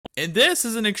And this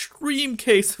is an extreme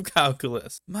case of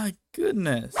calculus. My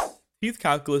goodness. Teeth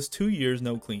calculus, 2 years,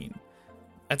 no clean.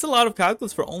 That's a lot of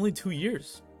calculus for only 2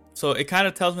 years. So it kind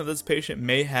of tells me this patient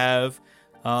may have,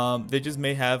 they just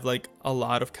may have like a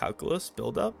lot of calculus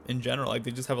buildup in general. Like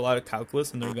they just have a lot of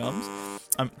calculus in their gums,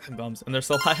 and their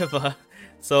saliva.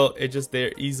 So it just,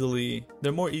 they're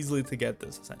more easily to get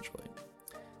this essentially.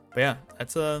 But yeah,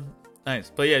 that's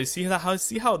nice. But yeah, you see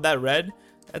how that red,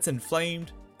 that's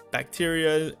inflamed.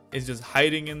 Bacteria is just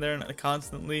hiding in there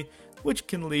constantly, which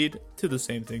can lead to the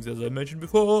same things as I mentioned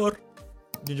before: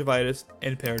 gingivitis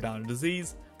and periodontal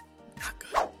disease. Not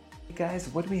good. Hey guys,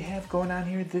 what do we have going on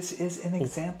here? This is an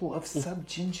example of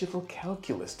subgingival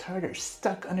calculus tartar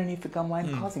stuck underneath the gum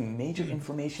line, causing major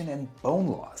inflammation and bone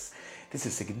loss. This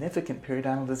is significant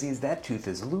periodontal disease. That tooth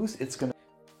is loose. It's gonna.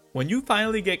 When you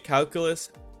finally get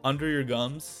calculus under your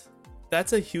gums,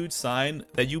 that's a huge sign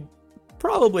that you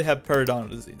probably have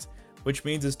periodontal disease, which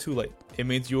means it's too late. It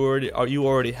means you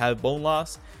already have bone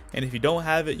loss, and if you don't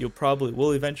have it, you probably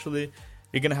will eventually.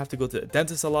 You're gonna have to go to the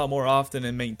dentist a lot more often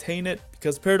and maintain it,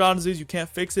 because periodontal disease, you can't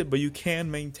fix it, but you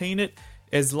can maintain it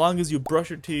as long as you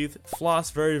brush your teeth, floss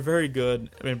brush very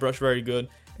good,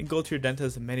 and go to your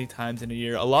dentist many times in a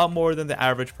year, a lot more than the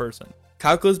average person.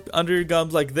 Calculus under your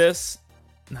gums like this,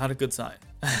 not a good sign.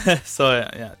 So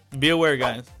yeah, be aware,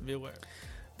 guys. Be aware.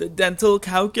 The dental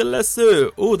calculus.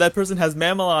 Oh, that person has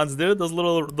mamelons, dude.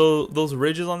 Those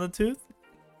ridges on the tooth.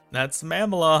 That's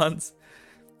mamelons.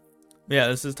 Yeah,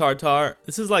 this is tartar.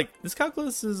 This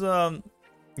calculus is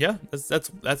yeah,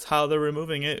 that's how they're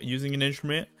removing it, using an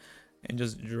instrument, and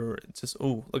just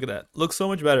oh, look at that. Looks so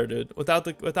much better, dude. Without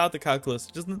the calculus,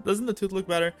 doesn't the tooth look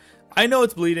better? I know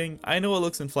it's bleeding. I know it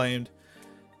looks inflamed.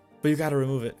 But you gotta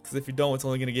remove it, because if you don't, it's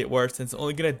only gonna get worse, and it's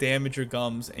only gonna damage your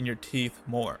gums and your teeth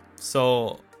more.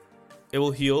 So it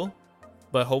will heal,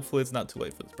 but hopefully it's not too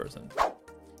late for this person.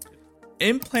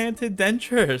 Implanted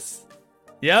dentures.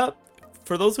 Yep.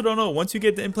 For those who don't know, once you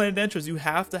get the implanted dentures, you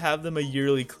have to have them a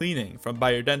yearly cleaning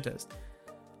by your dentist.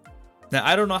 Now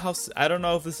I don't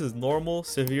know if this is normal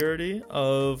severity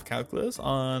of calculus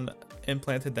on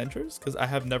implanted dentures, because I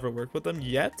have never worked with them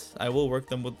yet. I will work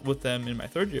them with them in my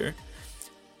 3rd year.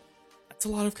 That's a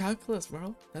lot of calculus,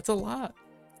 bro. That's a lot.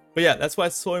 But yeah, that's why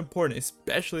it's so important,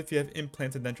 especially if you have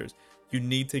implanted dentures. You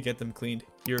need to get them cleaned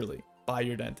yearly by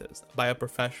your dentist, by a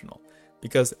professional,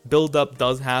 because buildup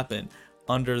does happen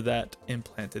under that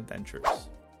implanted dentures.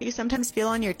 You sometimes feel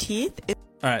on your teeth.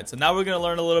 All right, so now we're going to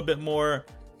learn a little bit more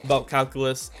about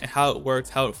calculus and how it works,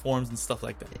 how it forms, and stuff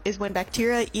like that. Is when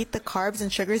bacteria eat the carbs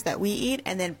and sugars that we eat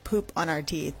and then poop on our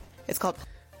teeth. It's called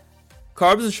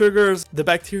carbs and sugars. The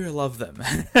bacteria love them.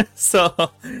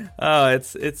 So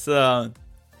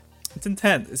it's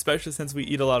intense, especially since we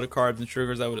eat a lot of carbs and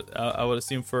sugars. I would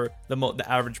assume for the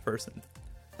average person.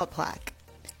 A plaque.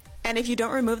 And if you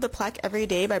don't remove the plaque every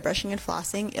day by brushing and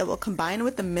flossing, it will combine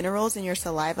with the minerals in your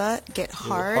saliva, get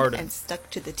hard and stuck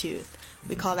to the tooth.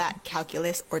 We call that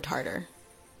calculus or tartar.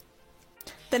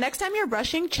 The next time you're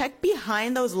brushing, check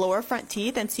behind those lower front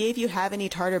teeth and see if you have any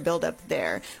tartar buildup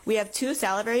there. We have 2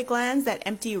 salivary glands that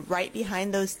empty right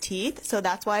behind those teeth, so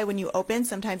that's why when you open,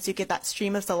 sometimes you get that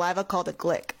stream of saliva called a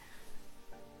glick.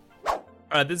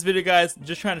 Alright, this video, guys,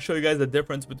 just trying to show you guys the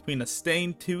difference between a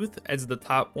stained tooth as the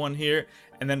top one here,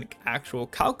 and then actual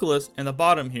calculus in the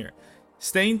bottom here.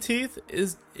 Stained teeth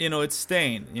is, it's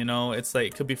stained, it's like,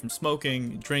 it could be from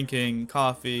smoking, drinking,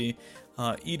 coffee,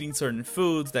 eating certain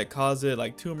foods that cause it,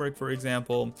 like turmeric, for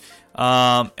example.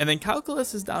 And then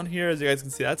calculus is down here, as you guys can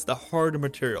see. That's the hard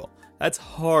material. That's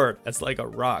hard. That's like a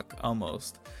rock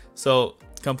almost. So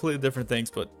completely different things,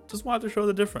 but just wanted to show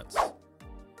the difference.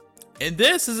 And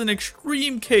this is an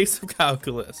extreme case of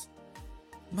calculus.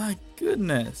 My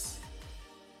goodness.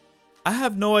 I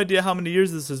have no idea how many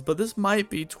years this is, but this might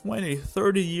be 20,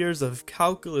 30 years of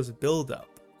calculus buildup.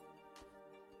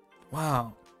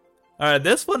 Wow. Alright,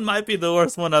 this one might be the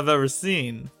worst one I've ever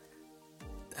seen.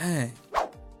 Dang.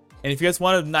 And if you guys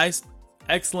want a nice,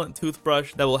 excellent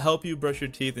toothbrush that will help you brush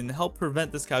your teeth and help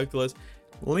prevent this calculus,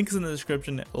 link is in the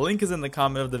description, link is in the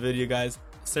comment of the video, guys.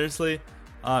 Seriously,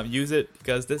 use it,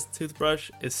 because this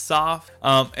toothbrush is soft,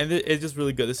 and it's just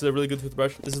really good. This is a really good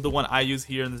toothbrush. This is the one I use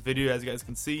here in this video, as you guys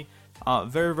can see.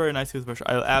 Very, very nice toothbrush.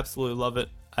 I absolutely love it.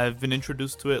 I've been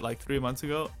introduced to it like 3 months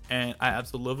ago, and I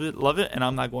absolutely love it, and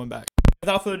I'm not going back.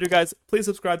 Without further ado, guys, please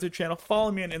subscribe to the channel, follow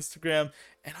me on Instagram,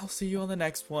 and I'll see you on the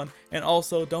next one. And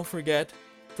also, don't forget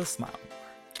to smile more.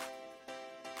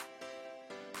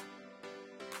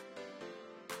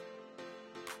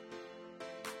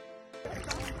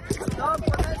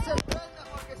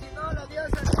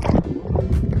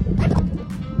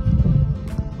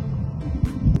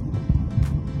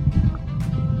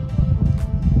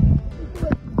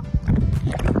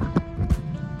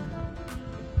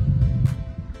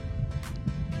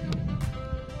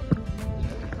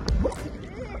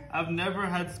 I've never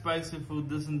had spicy food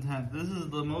this intense. This is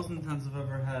the most intense I've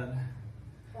ever had.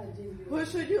 Who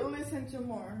should you listen to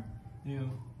more?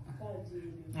 You.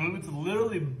 It's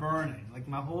literally burning. Like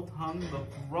my whole tongue, the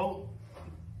throat.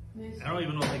 I don't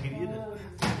even know if I can eat it.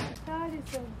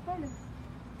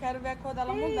 Quero ver a cor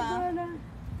dela mudar.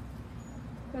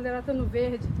 Quando ela tá no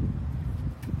verde.